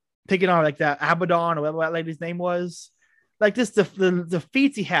taking on like that Abaddon or whatever that lady's name was. Like, just the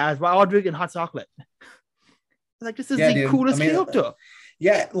feats he has while all drinking hot chocolate. Like, this is the coolest character.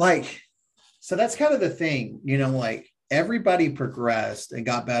 Yeah, like, so that's kind of the thing, you know, like, everybody progressed and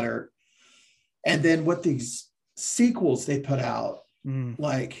got better. And then with these sequels they put out,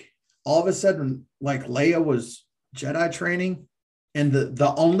 like, all of a sudden, like, Leia was Jedi training, and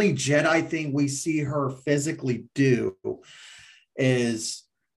the only Jedi thing we see her physically do is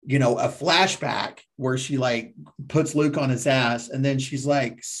a flashback where she like puts Luke on his ass, and then she's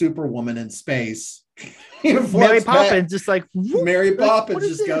like Superwoman in space. Mary Poppins just like whoop, Mary Poppins like,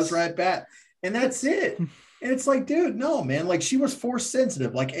 just goes right back, and that's it. And it's like, dude, no, man, like she was force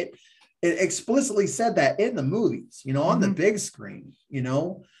sensitive. Like it explicitly said that in the movies, on the big screen,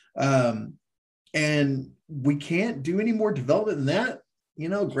 and we can't do any more development than that.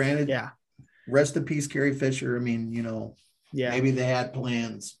 Granted, rest in peace, Carrie Fisher. I mean, maybe they had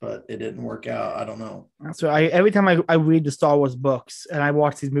plans, but it didn't work out. I don't know. So every time I read the Star Wars books and I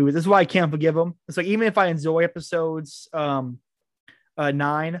watch these movies, this is why I can't forgive them. It's like, even if I enjoy episodes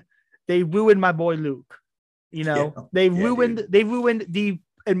 9, they ruined my boy Luke. They ruined the,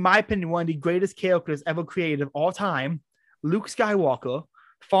 in my opinion, one of the greatest characters ever created of all time, Luke Skywalker.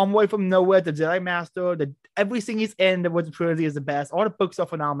 Farm away from nowhere, the Jedi Master, everything he's in, the trilogy is the best. All the books are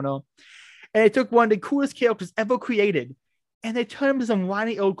phenomenal. And they took one of the coolest characters ever created, and they turned him to some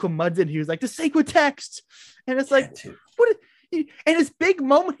whiny old curmudgeon. He was like, the sacred text. And it's like, what? And his big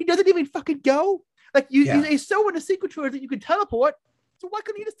moment, he doesn't even fucking go. Like, they show in the secret trilogy that you can teleport. So why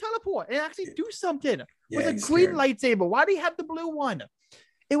couldn't he just teleport and actually do something with a green lightsaber? Why do you have the blue one?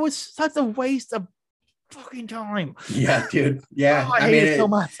 It was such a waste of fucking time. Yeah, dude. Yeah. I hate it so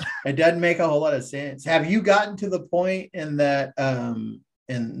much. It doesn't make a whole lot of sense. Have you gotten to the point in that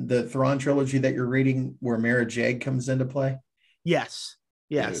in the Thrawn trilogy that you're reading where Mara Jade comes into play? Yes.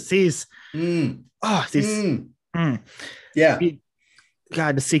 He's yeah.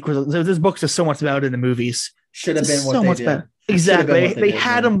 God, the sequel. This book's just so much better than the movies. Should have been what they did. Better. Exactly. They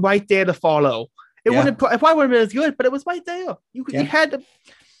had them right there to follow. It probably wouldn't have been as good, but it was right there. You had to.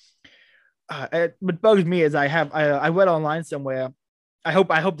 What bugs me is I read online somewhere. I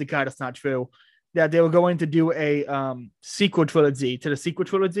hope the God it's not true, that they were going to do a sequel trilogy to the sequel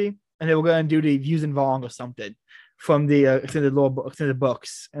trilogy, and they were going to do the Views and Vong or something from the extended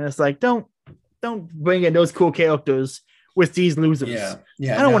books. And it's like, don't bring in those cool characters with these losers. I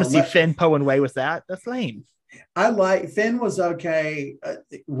don't want to see Finn, Poe, and Rey with that. That's lame. I like Finn was okay.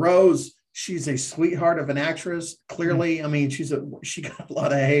 Rose, she's a sweetheart of an actress. Clearly, I mean, she got a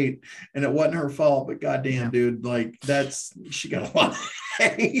lot of hate, and it wasn't her fault. But goddamn, dude, like she got a lot of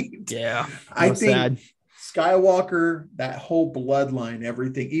hate. Yeah, I think sad. Skywalker, that whole bloodline,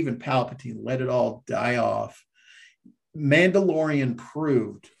 everything, even Palpatine, let it all die off. Mandalorian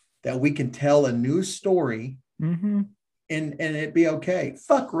proved that we can tell a new story. And it'd be okay.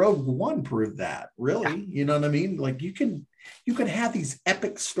 Fuck, Rogue One proved that. Really, you know what I mean? Like you can have these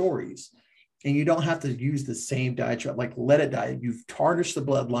epic stories, and you don't have to use the same diatribe. Like, let it die. You've tarnished the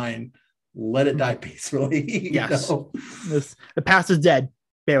bloodline. Let it die peacefully. Yes, the past is dead.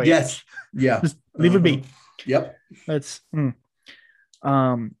 Bury it. Yeah. Just leave it be. Yep. That's.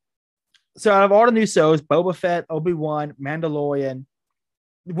 So out of all the new shows, Boba Fett, Obi-Wan, Mandalorian,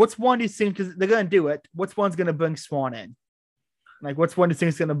 what's one do you think, because they're gonna do it? What's one's gonna bring Swan in? Like, what's one do you think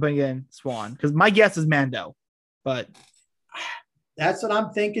is gonna bring in Swan? Because my guess is Mando, but that's what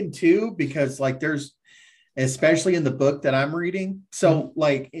I'm thinking too. Because like, there's, especially in the book that I'm reading. So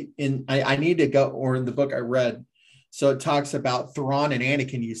like, I need to go, or in the book I read, so it talks about Thrawn and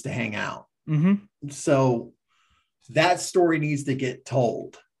Anakin used to hang out. So that story needs to get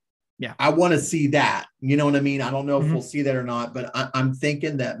told. Yeah, I want to see that. You know what I mean? I don't know if we'll see that or not, but I'm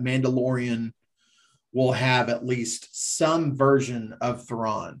thinking that Mandalorian will have at least some version of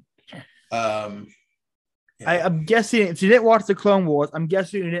Thrawn. I'm guessing if you didn't watch the Clone Wars, I'm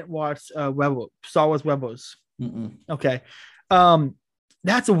guessing you didn't watch Star Wars Rebels. Okay.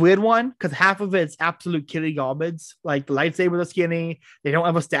 That's a weird one because half of it's absolute kiddie garbage. Like the lightsabers are skinny. They don't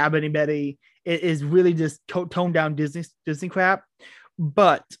ever stab anybody. It is really just toned down Disney crap.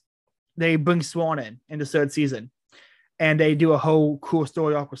 But they bring Swan in the third season, and they do a whole cool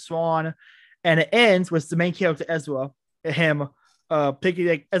story arc with Swan, and it ends with the main character Ezra, him picking,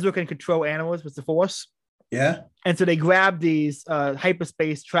 like, Ezra can control animals with the Force. Yeah, and so they grab these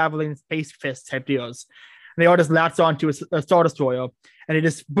hyperspace traveling space fist type deals, and they all just latch onto a Star Destroyer, and they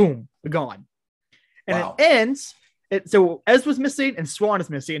just boom, they're gone. And it ends. So Ezra's missing and Swan is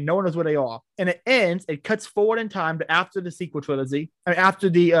missing, and no one knows where they are. And it ends, it cuts forward in time to after the sequel trilogy, I mean, after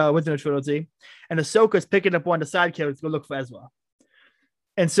the original trilogy, and Ahsoka's picking up one of the side characters to go look for Ezra.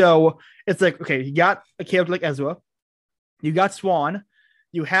 And so it's like, okay, you got a character like Ezra, you got Swan,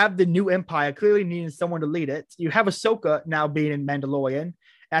 you have the new Empire clearly needing someone to lead it. You have Ahsoka now being in Mandalorian, and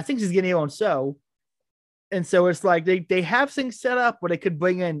I think she's getting her own show. And so it's like they have things set up where they could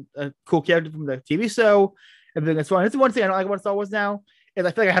bring in a cool character from the TV show. And that's one thing I don't like about Star Wars now is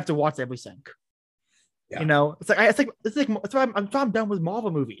I feel like I have to watch every sync. Yeah. You know, it's like that's why I'm done with Marvel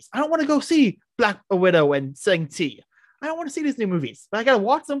movies. I don't want to go see Black Widow and Shang-Chi. I don't want to see these new movies, but I gotta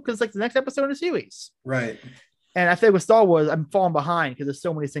watch them because it's like the next episode in the series. Right. And I think with Star Wars, I'm falling behind because there's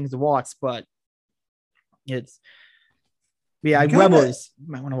so many things to watch. But it's Rebels.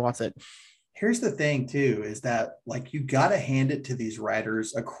 You might want to watch it. Here's the thing too, is that like you got to hand it to these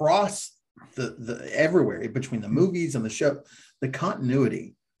writers across the everywhere between the movies and the show, the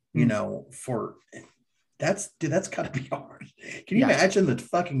continuity, you know, for that's got to be hard. Can you imagine the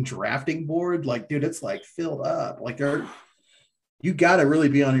fucking drafting board? Like, dude, it's like filled up. Like you got to really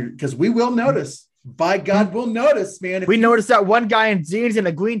be on your, because we will notice. By God, we'll notice, man. We noticed that one guy in jeans and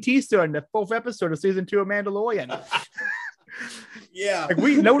a green t-shirt in the 4th episode of season 2 of Mandalorian. Yeah, like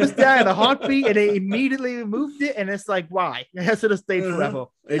we noticed that in a heartbeat, and they immediately removed it, and it's like, why? It has to stay forever.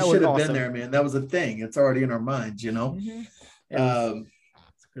 It should have been there, man. That was a thing. It's already in our minds, you know. It's a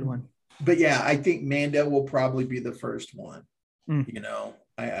good one. But yeah, I think Mando will probably be the first one. You know,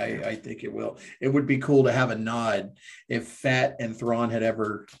 I think it will. It would be cool to have a nod if Fett and Thrawn had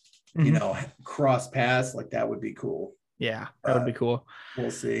ever, you know, cross paths. Like that would be cool. Yeah, that would be cool.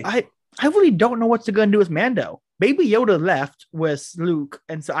 We'll see. I really don't know what they're gonna do with Mando. Baby Yoda left with Luke,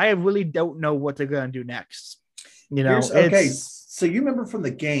 and so I really don't know what they're gonna do next. You know, okay. So you remember from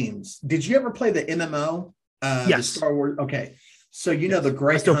the games? Did you ever play the MMO? Yes. The Star Wars. Okay. So you know the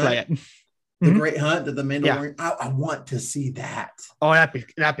Great I still Hunt, play it. The Great Hunt, the Mandalorian. I want to see that. Oh, that'd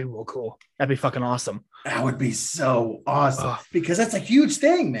be real cool. That'd be fucking awesome. That would be so awesome because that's a huge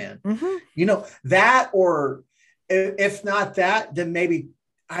thing, man. Mm-hmm. You know, that, or if not that, then maybe,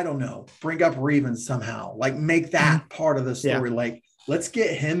 I don't know, bring up Revan somehow, like make that part of the story. Yeah. Like, let's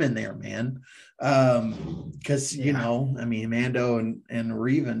get him in there, man. Because you know, I mean, Mando and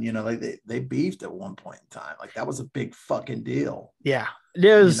Revan, you know, they beefed at one point in time. Like that was a big fucking deal. Yeah,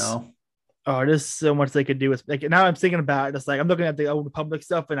 there's you know. Oh, there's so much they could do with, like, now I'm thinking about it. It's like I'm looking at the old Republic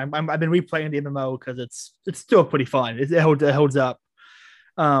stuff, and I've been replaying the MMO because it's still pretty fun. It holds up.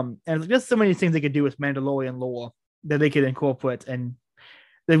 And there's so many things they could do with Mandalorian lore that they could incorporate, and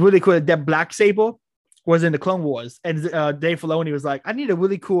they really cool. That black saber was in the Clone Wars, and Dave Filoni was like, I need a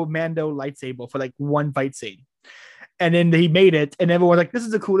really cool Mando lightsaber for like one fight scene, and then he made it, and everyone was like, this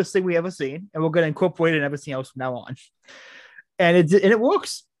is the coolest thing we ever seen, and we're gonna incorporate it in everything else from now on. And it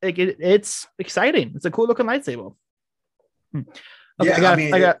works. Like it's exciting. It's a cool looking lightsaber. Okay, yeah, go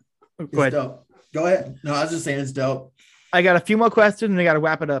ahead. Dope. Go ahead. No, I was just saying it's dope. I got a few more questions, and I got to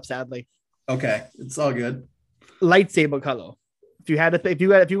wrap it up. Sadly. Okay, it's all good. Lightsaber color. If you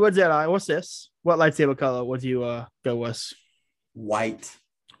were Jedi or Sith, what lightsaber color would you go with? White.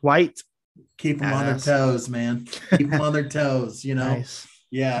 White. Keep them on their toes, man. Keep them on their toes. You know. Nice.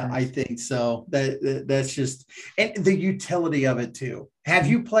 Yeah, nice. I think so. That's just, and the utility of it too. Have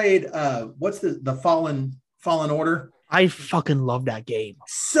you played what's the Fallen Order? I fucking love that game.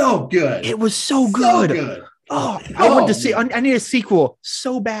 So good. It was so good. So good. I want to see. I need a sequel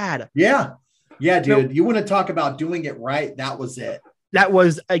so bad. Yeah, dude. You want to talk about doing it right? That was it. That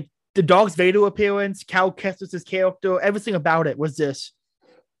was like the Darth Vader appearance, Cal Kestis' character, everything about it was this.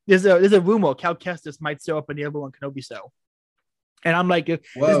 There's a rumor Cal Kestis might show up in the Obi-Wan Kenobi show. And I'm like, there's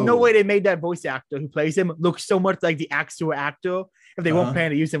no way they made that voice actor who plays him look so much like the actual actor if they won't plan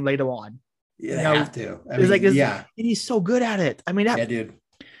to use him later on. Yeah, they have to. And he's so good at it. I mean, dude.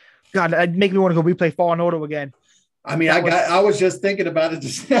 God, that'd make me want to go replay Fallen Order again. I mean, I was just thinking about it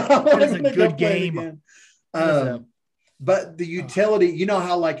just now. It's a good game. But the utility, you know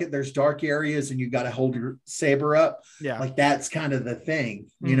how like there's dark areas and you got to hold your saber up. Yeah, like that's kind of the thing.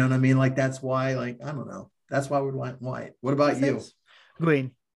 You know what I mean? Like that's why, like I don't know. That's why we want white. What about you?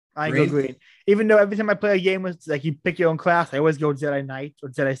 Green. I go green. Even though every time I play a game, it's like you pick your own class. I always go Jedi Knight or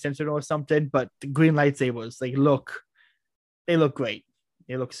Jedi Sentinel or something. But the green lightsabers, they look great.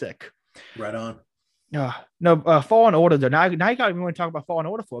 They look sick. Right on. Fallen Order though. Now you got me want to talk about Fallen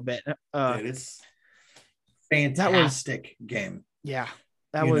Order for a bit. Dude, it's fantastic game. Yeah,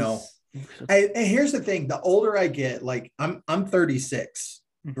 And here's the thing: the older I get, like I'm 36.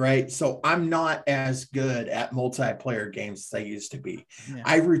 Right. So I'm not as good at multiplayer games as I used to be. Yeah.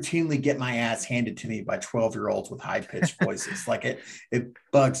 I routinely get my ass handed to me by 12-year-olds with high-pitched voices. Like it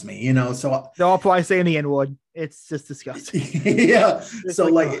bugs me, you know. So I'll probably say in the N-word. It's just disgusting. Yeah. So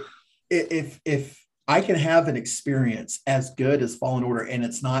like if I can have an experience as good as Fallen Order and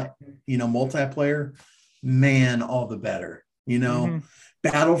it's not, you know, multiplayer, man, all the better. You know,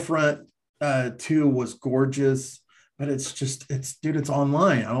 Battlefront 2 was gorgeous. But it's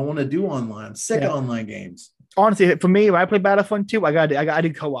online. I don't want to do online. I'm sick of online games. Honestly, for me, when I play Battlefront 2, I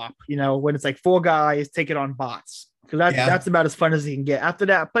do co-op. You know, when it's like 4 guys taking on bots. because Yeah. that's about as fun as you can get. After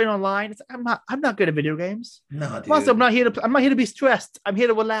that, playing online, I'm not good at video games. No, dude. Plus, I'm not here to be stressed. I'm here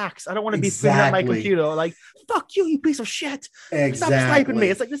to relax. I don't want to be spinning at my Exactly. computer like, fuck you piece of shit. Stop Exactly. sniping me.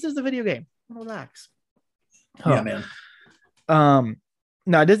 It's like, this is the video game. Relax. Yeah, man.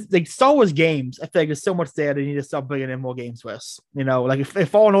 No, this like Star Wars games. I feel like there's so much there. They need to start bringing in more games for us. You know, like if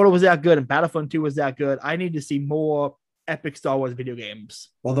Fallen Order was that good and Battlefront 2 was that good, I need to see more epic Star Wars video games.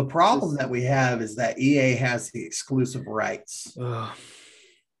 Well, the problem that we have is that EA has the exclusive rights. Ugh,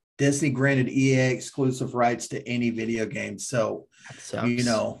 Disney granted EA exclusive rights to any video game. So, that sucks. you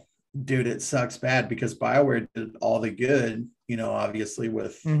know, dude, it sucks bad because BioWare did all the good, you know, obviously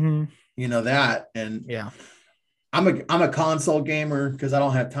with, Mhm. you know, that. And Yeah. I'm a console gamer because I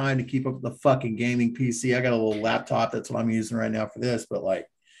don't have time to keep up with the fucking gaming PC. I got a little laptop. That's what I'm using right now for this. But like,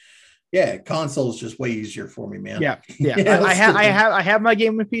 yeah, console is just way easier for me, man. Yeah. Yeah, I have my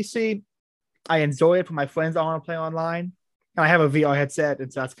gaming PC. I enjoy it for my friends I want to play online. And I have a VR headset,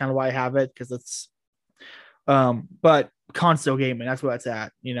 and so that's kind of why I have it, because it's but console gaming, that's where it's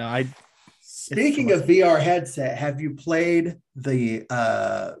at. You know, Speaking of VR headset, have you played the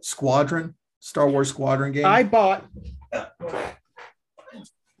Star Wars Squadron game? I bought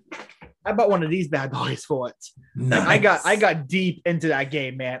one of these bad boys for it. Nice. I got deep into that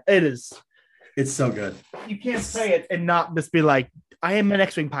game, man. It's so good. You can't play it and not just be like, I am an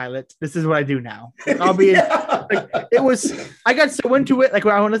X-wing pilot. This is what I do now. I'll be I got so into it. Like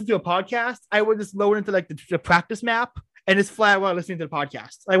when I want to listen to a podcast, I would just load into like the practice map and just fly around listening to the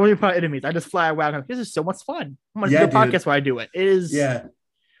podcast. Like when you put enemies, I just fly around. Like, this is so much fun. I'm gonna do a podcast where I do it. It is. Yeah.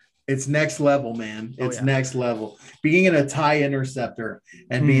 It's next level, man. It's next level. Being in a TIE interceptor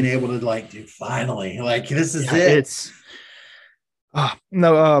and being able to like, dude, finally, like this is it. It's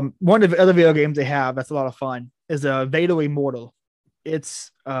one of the other video games they have that's a lot of fun is Vader Immortal.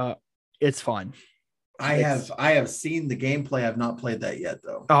 It's fun. I have seen the gameplay. I've not played that yet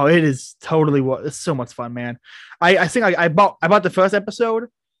though. Oh, it is totally it's so much fun, man. I think I bought the first episode.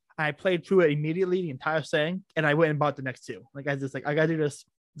 I played through it immediately, the entire thing, and I went and bought the next two. Like I just like I gotta do this.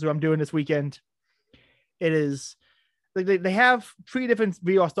 So I'm doing this weekend. It is like they have 3 different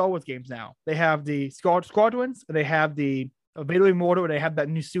VR Star Wars games now. They have the Squadrons, and they have the Vader Immortal, and they have that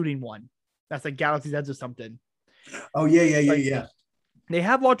new shooting one. That's like Galaxy's Edge or something. Oh yeah. They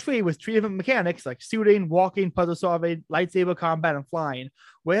have all 3 with 3 different mechanics like shooting, walking, puzzle solving, lightsaber combat, and flying.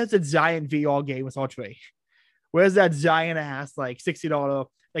 Where's the giant VR game with all 3? Where's that giant ass like $60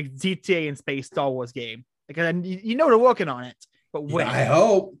 like GTA in space Star Wars game? Like, and you know they're working on it. But wait, I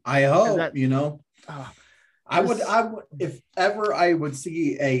hope you know. I would if ever I would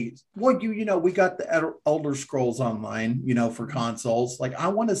see we got the Elder Scrolls Online, you know, for consoles. Like I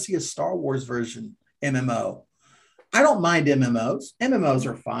want to see a Star Wars version MMO. I don't mind MMOs. MMOs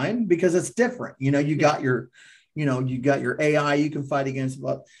are fine because it's different. You know, you got your AI you can fight against.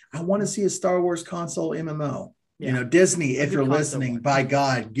 But I want to see a Star Wars console MMO. Yeah. You know, Disney, if you're listening, by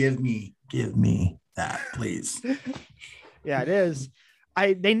God, give me that, please. Yeah, it is.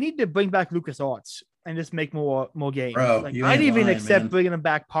 They need to bring back LucasArts and just make more games. Bro, like, I'd even accept bringing them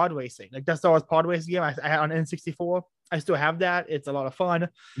back pod racing. Like that Star Wars pod racing game I had on N64. I still have that. It's a lot of fun.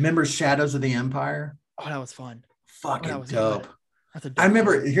 Remember Shadows of the Empire? Oh, that was fun. Fucking dope. I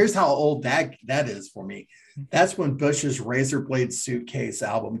remember. Here's how old that is for me. That's when Bush's Razor Blade Suitcase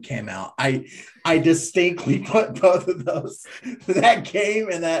album came out. I distinctly put both of those, that game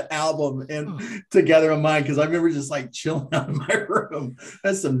and that album, together in mind because I remember just like chilling out in my room.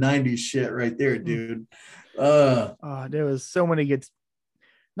 That's some 90s shit right there, dude. There was so many good.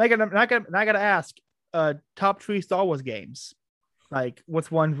 I gotta ask. Top 3 Star Wars games. Like,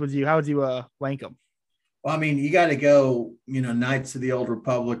 what's one would you? How would you rank them? Well, I mean, you got to go, you know, Knights of the Old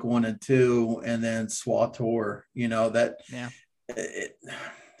Republic 1 and 2, and then SWTOR, you know, that. Yeah.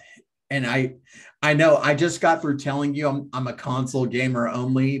 And I know I just got through telling you I'm a console gamer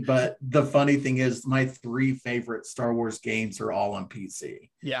only, but the funny thing is my 3 favorite Star Wars games are all on PC.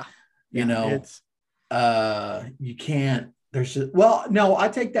 Yeah. You know, you can't, no, I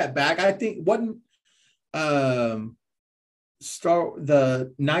take that back. I think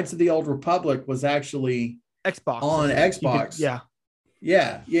the Knights of the Old Republic was actually Xbox on Xbox.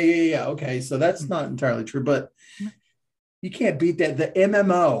 Yeah. Okay, so that's not entirely true, but you can't beat that. The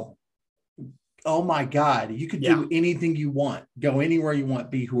MMO. Oh my God, you could do anything you want, go anywhere you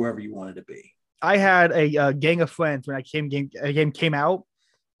want, be whoever you wanted to be. I had a gang of friends when a game came out,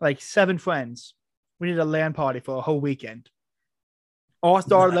 like 7 friends. We did a LAN party for a whole weekend. All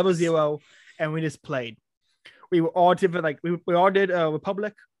started level 0, and we just played. We were all different. Like we all did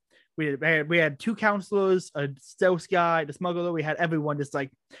Republic. We had two counselors, a stealth guy, the smuggler. We had everyone just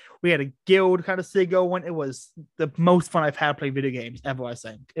like we had a guild kind of thing going. It was the most fun I've had playing video games ever. I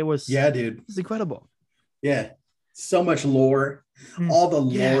think it was. Yeah, dude. It's incredible. Yeah, so much lore, all the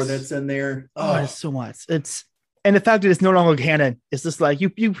lore that's in there. Oh, there's so much. And the fact that it's no longer canon, it's just like you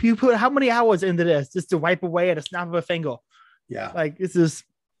put how many hours into this just to wipe away at a snap of a finger. Yeah, like this is.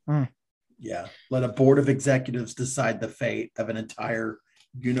 Yeah, let a board of executives decide the fate of an entire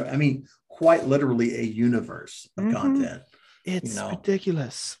I mean, quite literally a universe of content. It's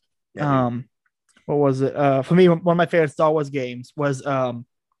ridiculous. Yeah, what was it? For me, one of my favorite Star Wars games was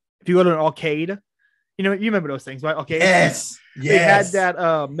if you go to an arcade, you remember those things, right? Okay. Yes. They had that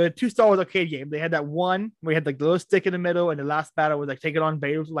the two Star Wars arcade game. They had that one where you had like the little stick in the middle, and the last battle was like taking on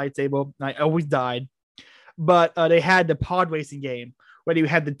Vader with a lightsaber. And I always died. But they had the pod racing game where you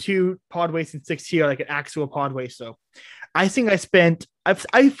had the two pod racing sticks here, like an actual pod racer. I think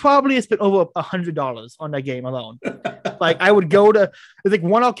I probably spent over $100 on that game alone. Like I would go to, there's like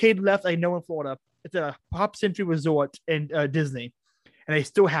one arcade left I know in Florida. It's a Pop Century Resort in Disney, and they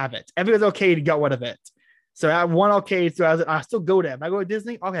still have it. Every other arcade got rid of it. So I have one arcade, so I still go there. If I go to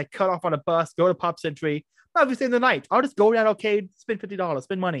Disney, I'll get cut off on a bus, go to Pop Century. Not every the night. I'll just go to that arcade, spend $50,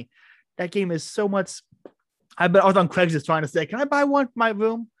 spend money. That game is so much. I was on Craigslist trying to say, can I buy one for my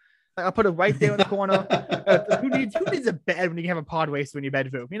room? Like, I'll put it right there in the corner. Who needs a bed when you can have a pod racer in your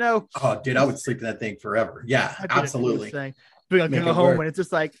bedroom? Oh, dude, I would sleep in that thing forever. Yeah, absolutely. Bring a home and it's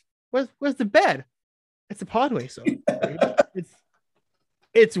just like, where's the bed? It's a pod racer.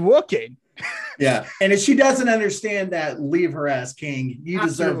 it's working. Yeah, and if she doesn't understand that, leave her ass, King. You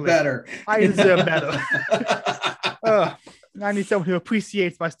deserve better. I deserve better. I need someone who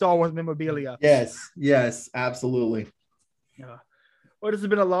appreciates my Star Wars memorabilia. Yes, absolutely. Yeah. Well, this has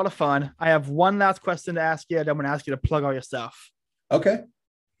been a lot of fun. I have one last question to ask you, and I'm going to ask you to plug all your stuff. Okay.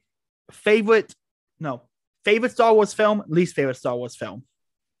 Favorite Star Wars film, least favorite Star Wars film.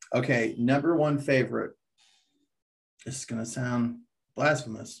 Okay, number one favorite. This is going to sound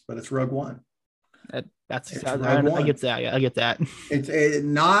blasphemous, but it's Rogue One. I get that. Yeah, I get that. It's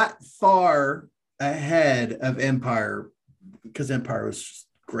not far ahead of Empire, because Empire was just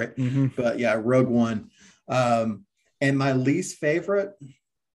great. But yeah, Rogue One. And my least favorite,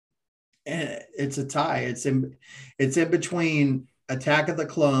 it's a tie. It's in between Attack of the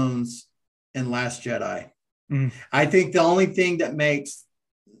Clones and Last Jedi. I think the only thing that makes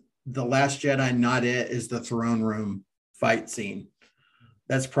The Last Jedi not it is the throne room fight scene.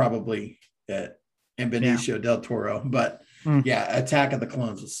 That's probably it. And Benicio del Toro. But yeah, Attack of the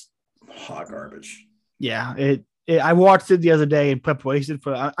Clones was hot garbage. Yeah, I watched it the other day in preparation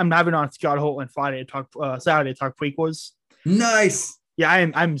for. I'm having on Scott Holt on Saturday to talk prequels. Nice. Yeah,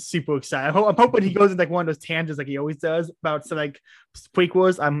 I'm super excited. I'm hoping he goes in like one of those tangents like he always does about some like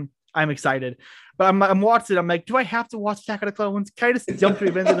prequels. I'm excited, but I'm watching. I'm like, do I have to watch Attack of the Clones? Can I just jump to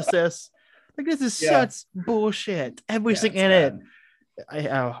Revenge of the Sith? Like this is such bullshit. Everything in it.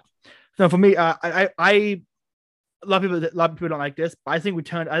 So for me, a lot of people don't like this, but I think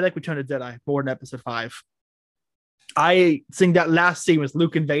Return of Jedi more than Episode 5. I think that last scene was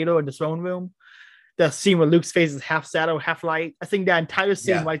Luke and Vader in the throne room. The scene where Luke's face is half shadow, half light. I think that entire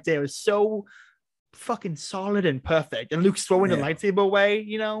scene right there is so fucking solid and perfect. And Luke's throwing the lightsaber away,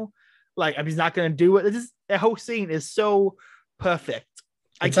 like he's not going to do it. The whole scene is so perfect.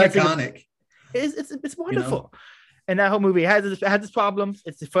 It's iconic. It's wonderful. And that whole movie had this problem.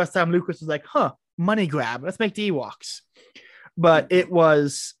 It's the first time Lucas was like, money grab. Let's make the Ewoks. But it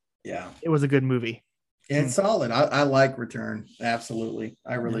was a good movie. It's solid. I like Return. Absolutely.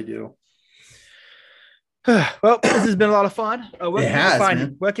 I really do. Well, this has been a lot of fun.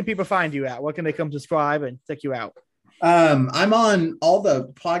 Where can people find you at? Where can they come subscribe and check you out? I'm on all the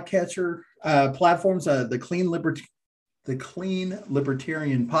podcatcher platforms. The Clean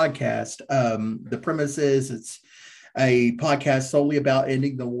Libertarian podcast. The premise is it's a podcast solely about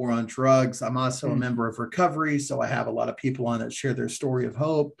ending the war on drugs. I'm also a member of Recovery, so I have a lot of people on that share their story of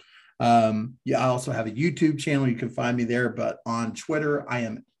hope. I also have a YouTube channel. You can find me there, but on Twitter, I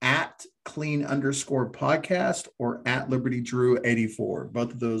am at clean_podcast or at Liberty Drew 84.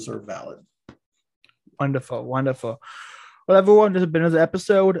 Both of those are valid. Wonderful. Well, everyone, this has been another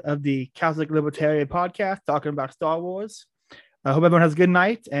episode of the Catholic Libertarian Podcast talking about Star Wars. I hope everyone has a good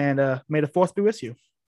night, and may the force be with you.